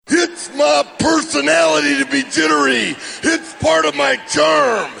my personality to be jittery. It's part of my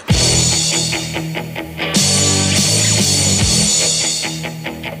charm.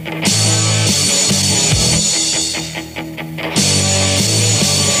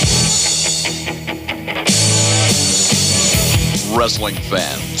 Wrestling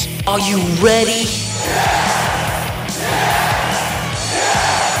fans, are you ready?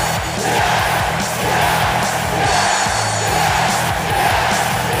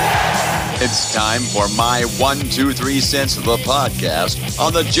 It's time for my 1, 2, 3 cents of the podcast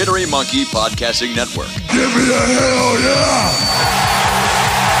on the Jittery Monkey Podcasting Network. Give me a hell yeah!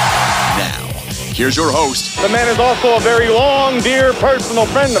 Now, here's your host. The man is also a very long, dear personal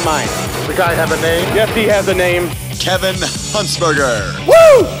friend of mine. Does the guy have a name? Yes, he has a name. Kevin Huntsberger.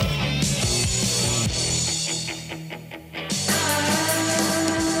 Woo!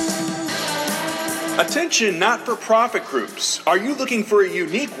 Attention not-for-profit groups. Are you looking for a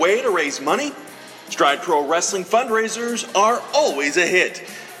unique way to raise money? Stride Pro Wrestling fundraisers are always a hit.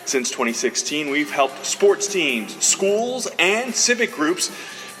 Since 2016, we've helped sports teams, schools, and civic groups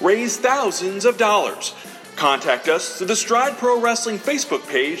raise thousands of dollars. Contact us through the Stride Pro Wrestling Facebook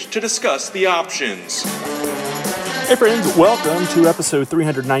page to discuss the options. Hey friends, welcome to episode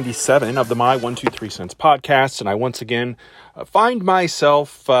 397 of the My 1, 2, 3 Cents podcast, and I once again find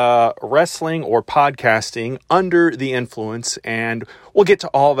myself wrestling or podcasting under the influence, and we'll get to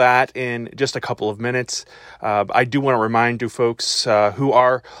all that in just a couple of minutes. I do want to remind you folks who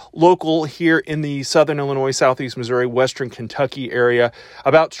are local here in the Southern Illinois, Southeast Missouri, Western Kentucky area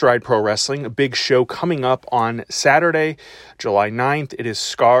about Stride Pro Wrestling, a big show coming up on Saturday, July 9th. It is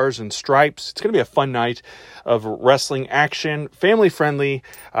Scars and Stripes. It's going to be a fun night of wrestling action, family-friendly,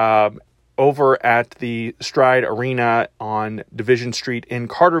 over at the Stride Arena on Division Street in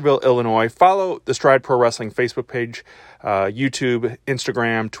Carterville, Illinois. Follow the Stride Pro Wrestling Facebook page, YouTube,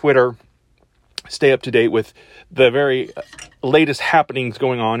 Instagram, Twitter. Stay up to date with the very latest happenings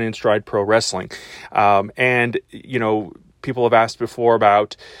going on in Stride Pro Wrestling. And, you know, people have asked before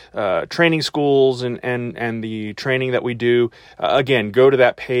about training schools and the training that we do. Again, go to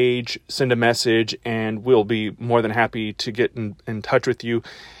that page, send a message, and we'll be more than happy to get in touch with you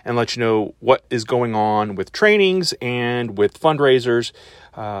and let you know what is going on with trainings and with fundraisers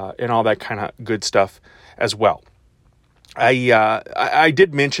and all that kind of good stuff as well. I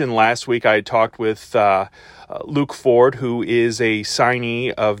did mention last week I talked with Luke Ford, who is a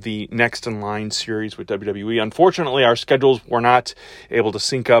signee of the Next in Line series with WWE. Unfortunately, our schedules were not able to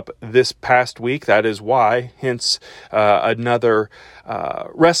sync up this past week. That is why, hence another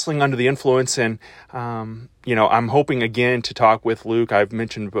Wrestling Under the Influence. And, you know, I'm hoping again to talk with Luke. I've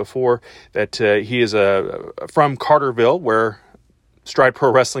mentioned before that he is from Carterville, where Stride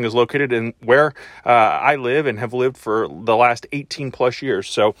Pro Wrestling is located, and where I live and have lived for the last 18 plus years.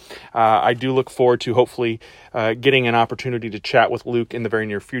 So I do look forward to hopefully getting an opportunity to chat with Luke in the very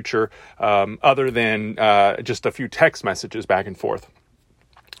near future, other than just a few text messages back and forth.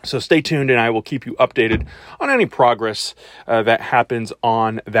 So stay tuned, and I will keep you updated on any progress that happens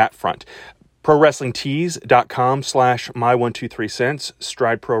on that front. ProWrestlingTees.com/my123cents,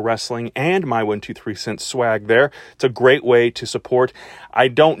 Stride Pro Wrestling, and my 1, 2, 3 cents swag there. It's a great way to support. I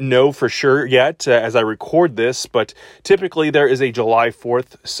don't know for sure yet as I record this, but typically there is a July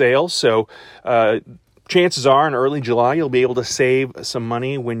 4th sale. So chances are in early July you'll be able to save some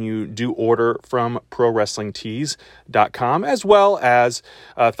money when you do order from ProWrestlingTees.com, as well as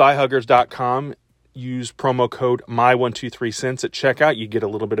ThighHuggers.com. Use promo code my123cents at checkout. You get a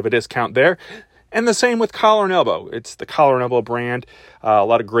little bit of a discount there. And the same with Collar and Elbow. It's the Collar and Elbow brand. A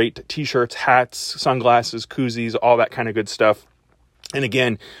lot of great t-shirts, hats, sunglasses, koozies, all that kind of good stuff. And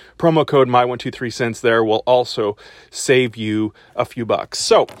again, promo code my123cents there will also save you a few bucks.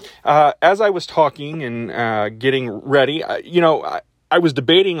 So, as I was talking and getting ready, I was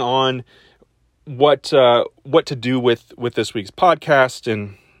debating on what to do with this week's podcast.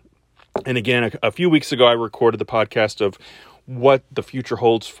 And again, a few weeks ago, I recorded the podcast of what the future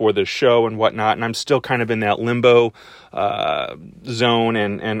holds for this show and whatnot. And I'm still kind of in that limbo zone,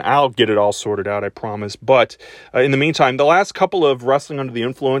 and I'll get it all sorted out, I promise. But in the meantime, the last couple of Wrestling Under the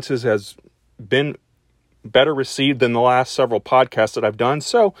Influences has been better received than the last several podcasts that I've done.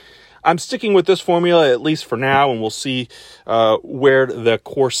 So I'm sticking with this formula, at least for now, and we'll see where the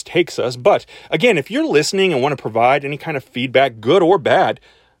course takes us. But again, if you're listening and want to provide any kind of feedback, good or bad,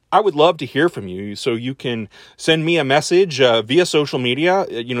 I would love to hear from you. So you can send me a message via social media,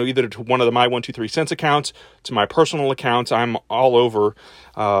 either to one of the My 1, 2, 3 Cents accounts, to my personal accounts. I'm all over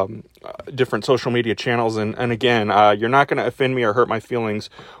different social media channels. And again, you're not going to offend me or hurt my feelings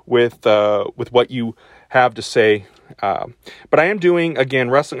with what you have to say But I am doing, again,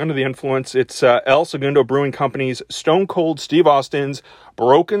 Wrestling Under the Influence. It's El Segundo Brewing Company's Stone Cold Steve Austin's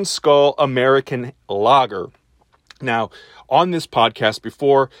Broken Skull American Lager. Now, on this podcast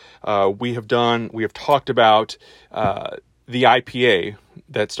before, we have talked about the IPA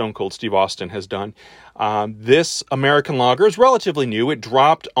that Stone Cold Steve Austin has done. This American Lager is relatively new. It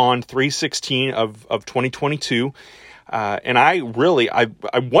dropped on 3/16 of 2022. And I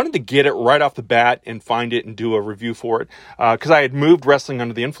wanted to get it right off the bat and find it and do a review for it. Because I had moved Wrestling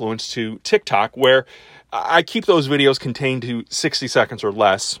Under the Influence to TikTok, where I keep those videos contained to 60 seconds or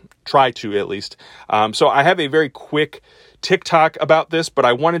less. Try to, at least. So I have a very quick TikTok about this, but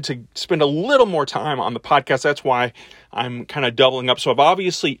I wanted to spend a little more time on the podcast. That's why I'm kind of doubling up. So I've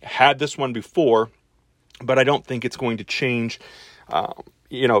obviously had this one before, but I don't think it's going to change,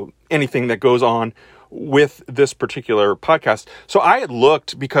 anything that goes on with this particular podcast. So I had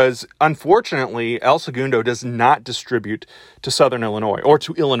looked, because unfortunately El Segundo does not distribute to Southern Illinois or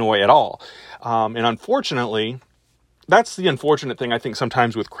to Illinois at all. And unfortunately, that's the unfortunate thing, I think,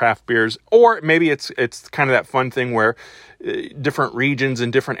 sometimes with craft beers, or maybe it's kind of that fun thing where different regions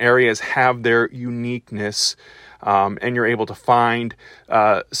and different areas have their uniqueness, and you're able to find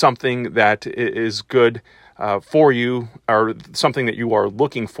something that is good for you, or something that you are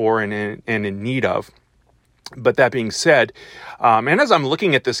looking for and in need of. But that being said, and as I'm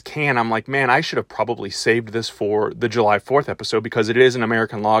looking at this can, I'm like, man, I should have probably saved this for the July 4th episode, because it is an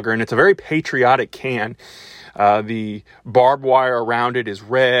American lager, and it's a very patriotic can. The barbed wire around it is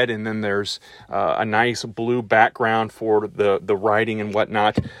red, and then there's a nice blue background for the writing and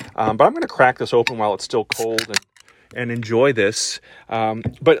whatnot. But I'm going to crack this open while it's still cold and enjoy this.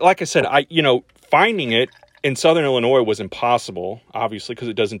 But like I said, finding it in Southern Illinois was impossible, obviously, because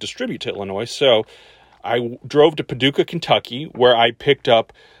it doesn't distribute to Illinois. So I drove to Paducah, Kentucky, where I picked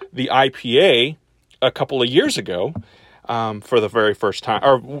up the IPA a couple of years ago. For the very first time,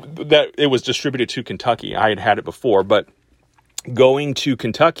 or that it was distributed to Kentucky. I had it before, but going to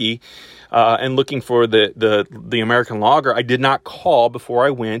Kentucky and looking for the American lager, I did not call before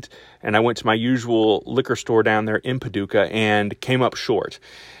I went, and I went to my usual liquor store down there in Paducah and came up short.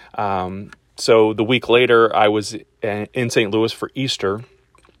 So the week later, I was in St. Louis for Easter.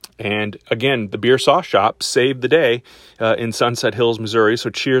 And again, the Beer Sauce Shop saved the day in Sunset Hills, Missouri. So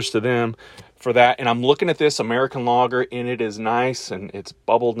cheers to them for that. And I'm looking at this American lager, and it is nice, and it's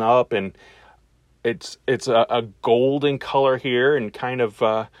bubbled up, and it's a golden color here, and kind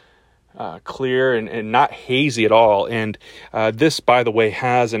of clear and not hazy at all. And this, by the way,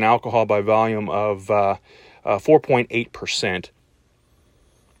 has an alcohol by volume of 4.8%.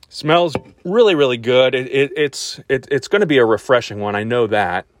 Smells really, really good. It's going to be a refreshing one. I know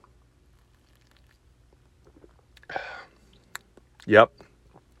that. Yep.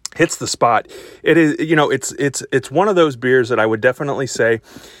 Hits the spot. It is, it's one of those beers that I would definitely say,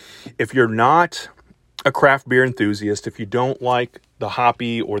 if you're not a craft beer enthusiast, if you don't like the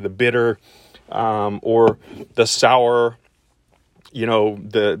hoppy or the bitter, or the sour,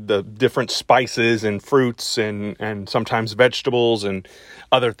 the different spices and fruits and sometimes vegetables and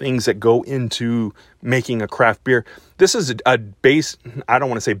other things that go into making a craft beer, this is a base. I don't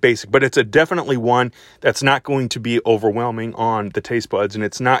want to say basic, but it's definitely one that's not going to be overwhelming on the taste buds, and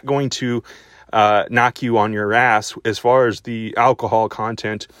it's not going to knock you on your ass as far as the alcohol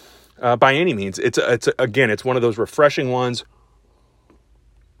content by any means. It's one of those refreshing ones.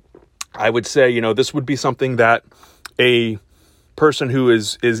 I would say, this would be something that a person who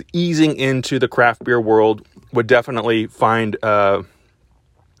is easing into the craft beer world would definitely find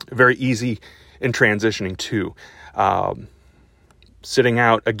very easy in transitioning to. Sitting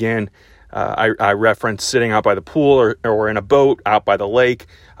out, again, I reference sitting out by the pool or in a boat out by the lake.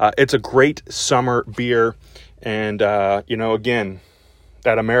 It's a great summer beer. And, again,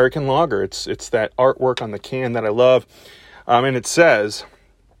 that American lager, it's that artwork on the can that I love. And it says,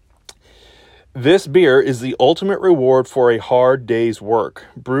 "This beer is the ultimate reward for a hard day's work.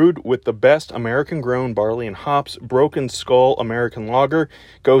 Brewed with the best American-grown barley and hops, Broken Skull American Lager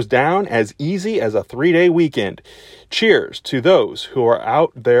goes down as easy as a 3-day weekend. Cheers to those who are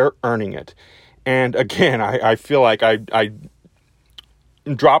out there earning it." And again, I feel like I'm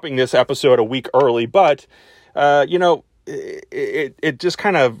dropping this episode a week early, but, it just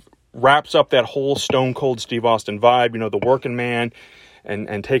kind of wraps up that whole Stone Cold Steve Austin vibe, the working man,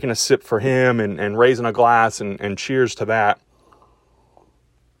 and taking a sip for him and raising a glass and cheers to that.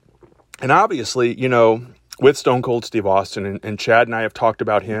 And obviously, with Stone Cold Steve Austin, and Chad and I have talked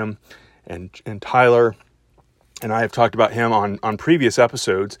about him, and Tyler and I have talked about him on previous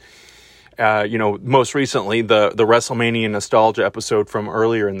episodes. Most recently, the WrestleMania nostalgia episode from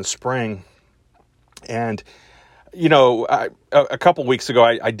earlier in the spring. And a couple weeks ago,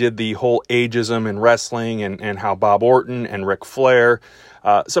 I did the whole ageism in wrestling and how Bob Orton and Ric Flair,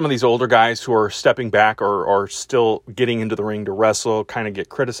 some of these older guys who are stepping back or still getting into the ring to wrestle, kind of get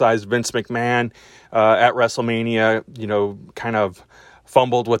criticized. Vince McMahon at WrestleMania, kind of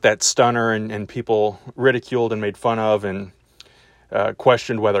fumbled with that stunner and people ridiculed and made fun of and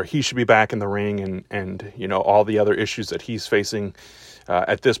questioned whether he should be back in the ring and all the other issues that he's facing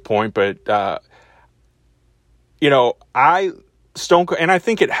at this point. But Stone Cold, and I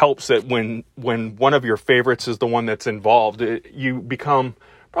think it helps that when one of your favorites is the one that's involved, you become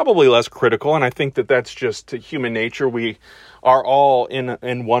probably less critical. And I think that that's just human nature. We are all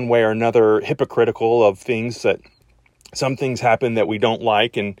in one way or another hypocritical of things, that some things happen that we don't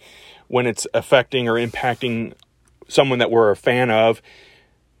like. And when it's affecting or impacting someone that we're a fan of,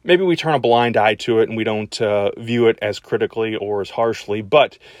 maybe we turn a blind eye to it and we don't view it as critically or as harshly.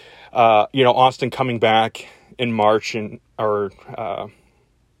 But, Austin coming back in March WrestleMania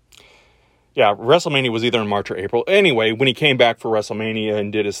was either in March or April. Anyway, when he came back for WrestleMania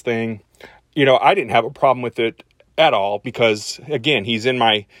and did his thing, I didn't have a problem with it at all because, again, he's in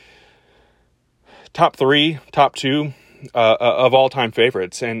my top 2 of all-time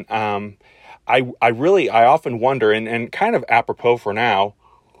favorites. And I often wonder, and kind of apropos for now,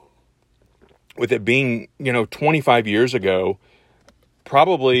 with it being, 25 years ago,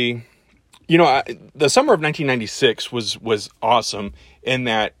 probably... the summer of 1996 was awesome in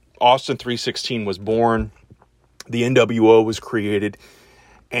that Austin 3:16 was born, the NWO was created,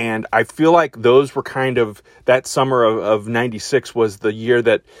 and I feel like those were kind of, that summer of 96 was the year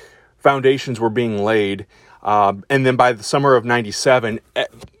that foundations were being laid, and then by the summer of 97,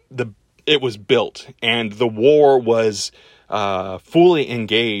 it was built, and the war was fully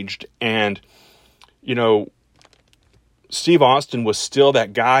engaged, and, Steve Austin was still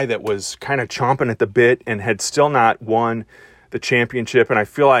that guy that was kind of chomping at the bit and had still not won the championship. And I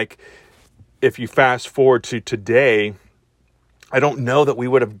feel like if you fast forward to today, I don't know that we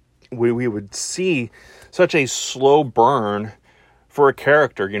would see such a slow burn for a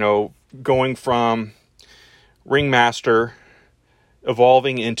character, going from ringmaster,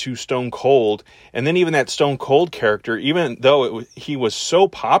 evolving into Stone Cold. And then even that Stone Cold character, even though he was so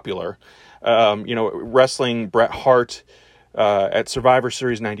popular, wrestling Bret Hart at Survivor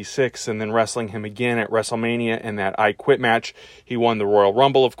Series 96 and then wrestling him again at WrestleMania in that I Quit match. He won the Royal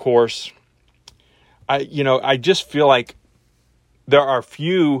Rumble, of course. I just feel like there are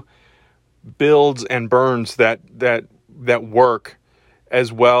few builds and burns that work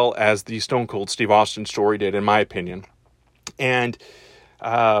as well as the Stone Cold Steve Austin story did, in my opinion. And,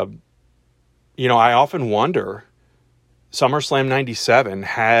 I often wonder, SummerSlam 97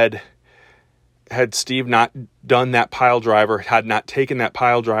 had Steve not done that pile driver, had not taken that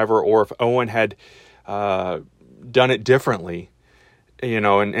pile driver, or if Owen had done it differently,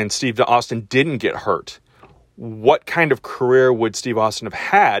 and Steve Austin didn't get hurt, what kind of career would Steve Austin have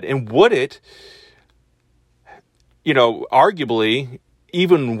had? And would it, arguably,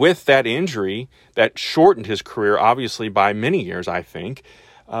 even with that injury that shortened his career, obviously, by many years, I think,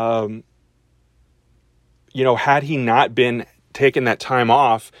 had he not been taking that time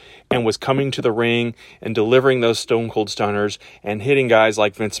off and was coming to the ring and delivering those Stone Cold Stunners and hitting guys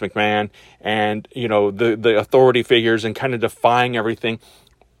like Vince McMahon and, the authority figures and kind of defying everything,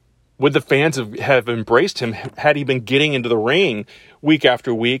 would the fans have embraced him had he been getting into the ring week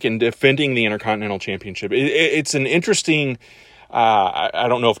after week and defending the Intercontinental Championship? It's an interesting, I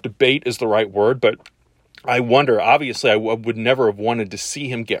don't know if debate is the right word, but I wonder, obviously I would never have wanted to see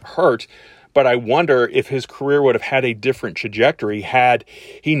him get hurt, but I wonder if his career would have had a different trajectory had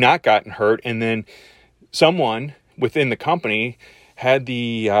he not gotten hurt, and then someone within the company had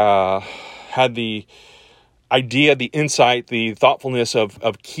the idea, the insight, the thoughtfulness of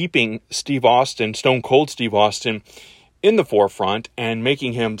keeping Steve Austin, Stone Cold Steve Austin, in the forefront and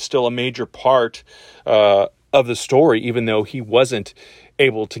making him still a major part of the story, even though he wasn't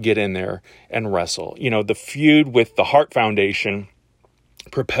able to get in there and wrestle. The feud with the Hart Foundation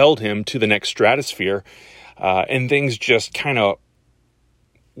propelled him to the next stratosphere, and things just kind of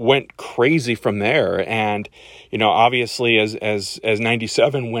went crazy from there. And obviously as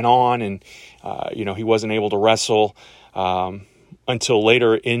 97 went on, and he wasn't able to wrestle until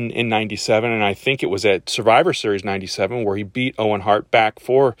later in 97, and I think it was at Survivor Series 97 where he beat Owen Hart back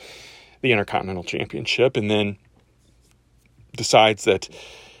for the Intercontinental Championship, and then decides that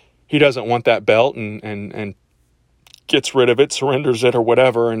he doesn't want that belt and gets rid of it, surrenders it or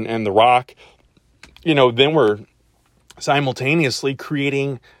whatever, and The Rock, then we're simultaneously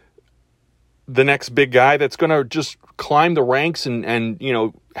creating the next big guy that's going to just climbed the ranks, and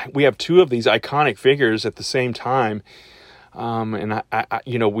we have two of these iconic figures at the same time. And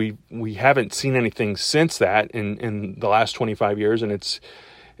we haven't seen anything since that in the last 25 years. And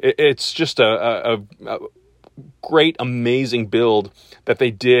it's just a great, amazing build that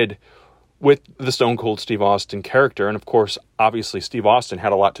they did with the Stone Cold Steve Austin character. And of course, obviously Steve Austin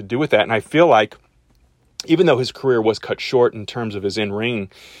had a lot to do with that. And I feel like even though his career was cut short in terms of his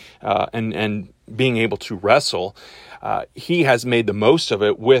in-ring, and being able to wrestle, he has made the most of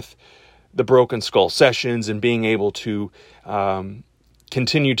it with the Broken Skull sessions and being able to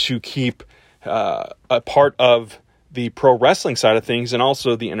continue to keep a part of the pro wrestling side of things and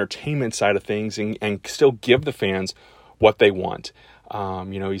also the entertainment side of things, and still give the fans what they want.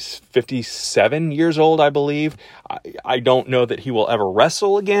 He's 57 years old, I believe. I don't know that he will ever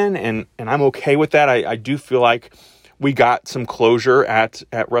wrestle again, and I'm okay with that. I do feel like we got some closure at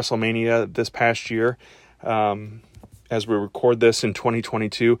WrestleMania this past year. As we record this in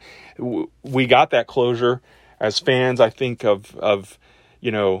 2022, we got that closure as fans. I think I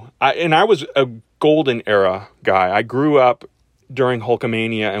was a golden era guy. I grew up during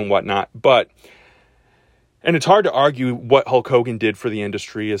Hulkamania and whatnot, and it's hard to argue what Hulk Hogan did for the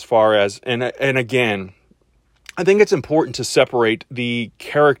industry as far as, and again, I think it's important to separate the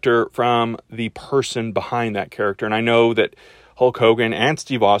character from the person behind that character. And I know that Hulk Hogan and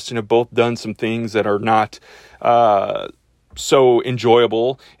Steve Austin have both done some things that are not so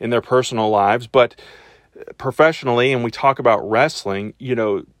enjoyable in their personal lives, but professionally, and we talk about wrestling,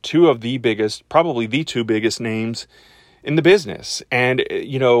 two of the biggest, probably the two biggest names in the business. And,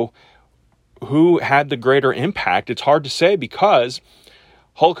 who had the greater impact? It's hard to say, because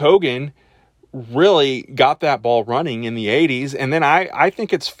Hulk Hogan really got that ball running in the 80s. And then I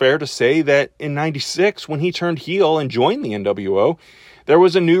think it's fair to say that in 96, when he turned heel and joined the NWO, there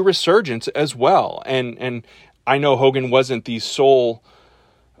was a new resurgence as well. And I know Hogan wasn't the sole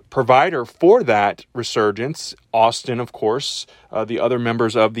provider for that resurgence. Austin, of course, the other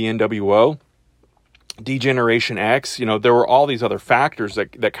members of the NWO, D-Generation X, there were all these other factors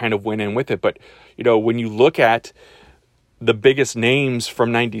that kind of went in with it. But, when you look at the biggest names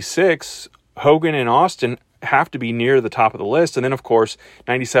from 96, Hogan and Austin have to be near the top of the list. And then, of course,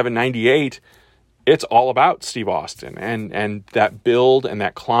 97, 98, it's all about Steve Austin and that build and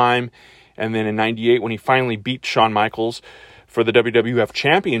that climb. And then in 98, when he finally beat Shawn Michaels for the WWF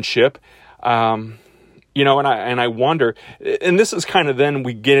Championship, and I wonder, and this is kind of then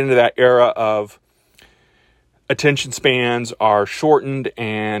we get into that era of attention spans are shortened,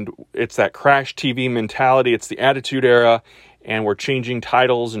 and it's that crash TV mentality. It's the Attitude Era, and we're changing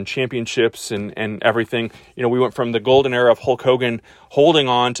titles and championships and everything. We went from the golden era of Hulk Hogan holding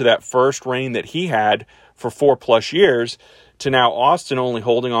on to that first reign that he had for 4+ years to now Austin only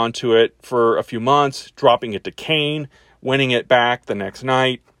holding on to it for a few months, dropping it to Kane, winning it back the next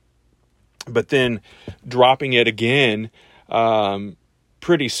night, but then dropping it again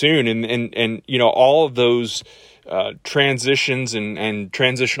pretty soon. And all of those transitions and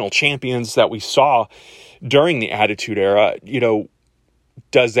transitional champions that we saw during the Attitude Era,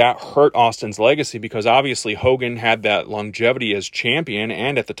 does that hurt Austin's legacy? Because obviously Hogan had that longevity as champion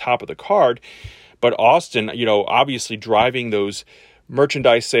and at the top of the card, but Austin, obviously driving those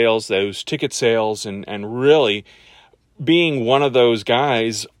merchandise sales, those ticket sales, and really being one of those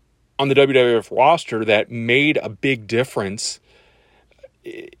guys on the WWF roster that made a big difference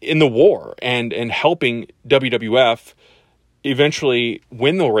in the war and helping WWF eventually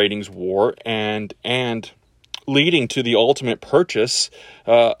win the ratings war and leading to the ultimate purchase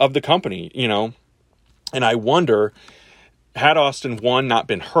of the company, And I wonder, had Austin, one, not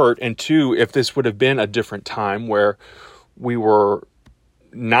been hurt, and two, if this would have been a different time where we were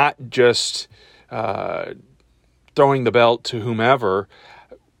not just throwing the belt to whomever,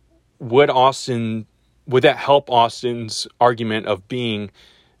 would that help Austin's argument of being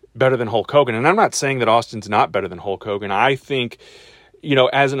better than Hulk Hogan? And I'm not saying that Austin's not better than Hulk Hogan. I think,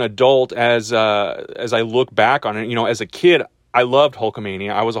 as an adult, as I look back on it, as a kid, I loved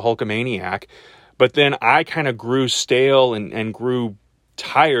Hulkamania. I was a Hulkamaniac. But then I kind of grew stale and grew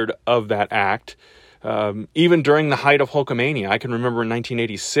tired of that act. Even during the height of Hulkamania, I can remember in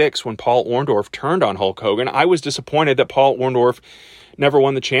 1986 when Paul Orndorff turned on Hulk Hogan, I was disappointed that Paul Orndorff never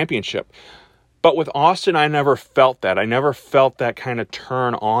won the championship. But with Austin, I never felt that. I never felt that kind of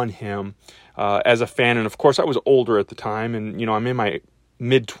turn on him as a fan. And of course, I was older at the time, and I'm in my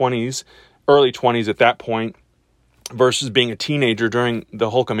mid-20s, early 20s at that point, versus being a teenager during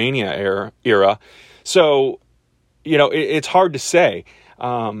the Hulkamania era. So, it's hard to say.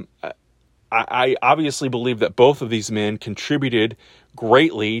 I obviously believe that both of these men contributed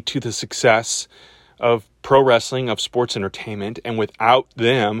greatly to the success of pro wrestling, of sports entertainment, and without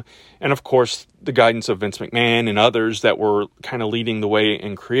them, and of course the guidance of Vince McMahon and others that were kind of leading the way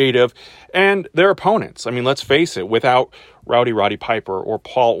in creative, and their opponents. I mean, let's face it, without Rowdy Roddy Piper or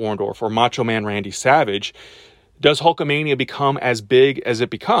Paul Orndorff or Macho Man Randy Savage, does Hulkamania become as big as it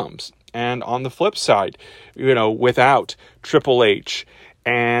becomes? And on the flip side, without Triple H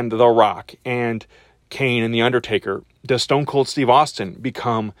and The Rock and Kane and The Undertaker, does Stone Cold Steve Austin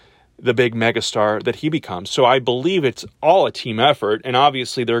become the big megastar that he becomes? So I believe it's all a team effort, and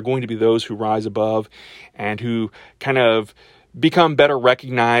obviously there are going to be those who rise above and who kind of become better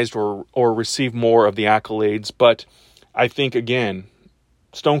recognized or receive more of the accolades. But I think, again,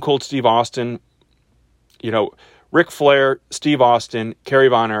 Stone Cold Steve Austin, Ric Flair, Steve Austin, Kerry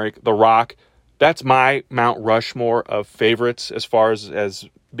Von Erich, The Rock, that's my Mount Rushmore of favorites as far as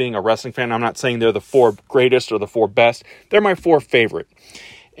being a wrestling fan. I'm not saying they're the 4 greatest or the 4 best. They're my 4 favorite.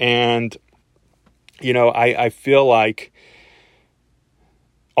 And, I feel like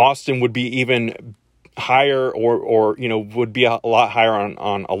Austin would be even higher or would be a lot higher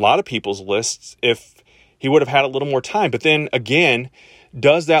on a lot of people's lists if he would have had a little more time. But then again,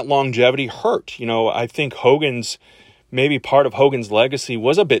 does that longevity hurt? I think maybe part of Hogan's legacy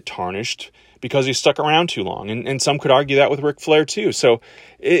was a bit tarnished because he stuck around too long. And some could argue that with Ric Flair too. So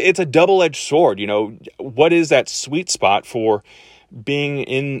it's a double-edged sword. What is that sweet spot for being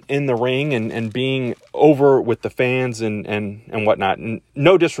in the ring and being over with the fans and whatnot? And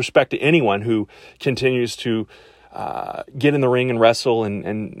no disrespect to anyone who continues to get in the ring and wrestle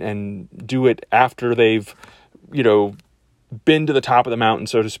and do it after they've, been to the top of the mountain,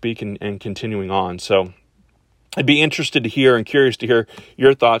 so to speak, and continuing on. So I'd be interested to hear and curious to hear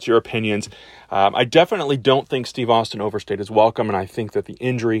your thoughts, your opinions. I definitely don't think Steve Austin overstayed his welcome, and I think that the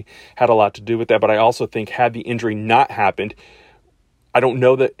injury had a lot to do with that. But I also think had the injury not happened, I don't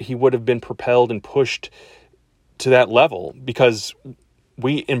know that he would have been propelled and pushed to that level, because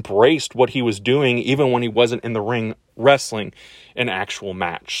we embraced what he was doing even when he wasn't in the ring wrestling an actual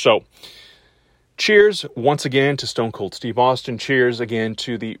match. So cheers once again to Stone Cold Steve Austin. Cheers again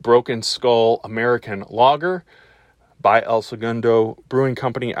to the Broken Skull American Lager by El Segundo Brewing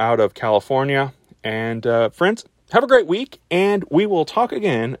Company out of California. And friends, have a great week, and we will talk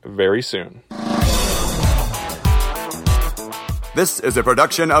again very soon. This is a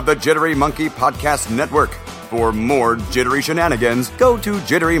production of the Jittery Monkey Podcast Network. For more jittery shenanigans, go to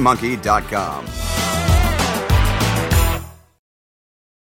jitterymonkey.com.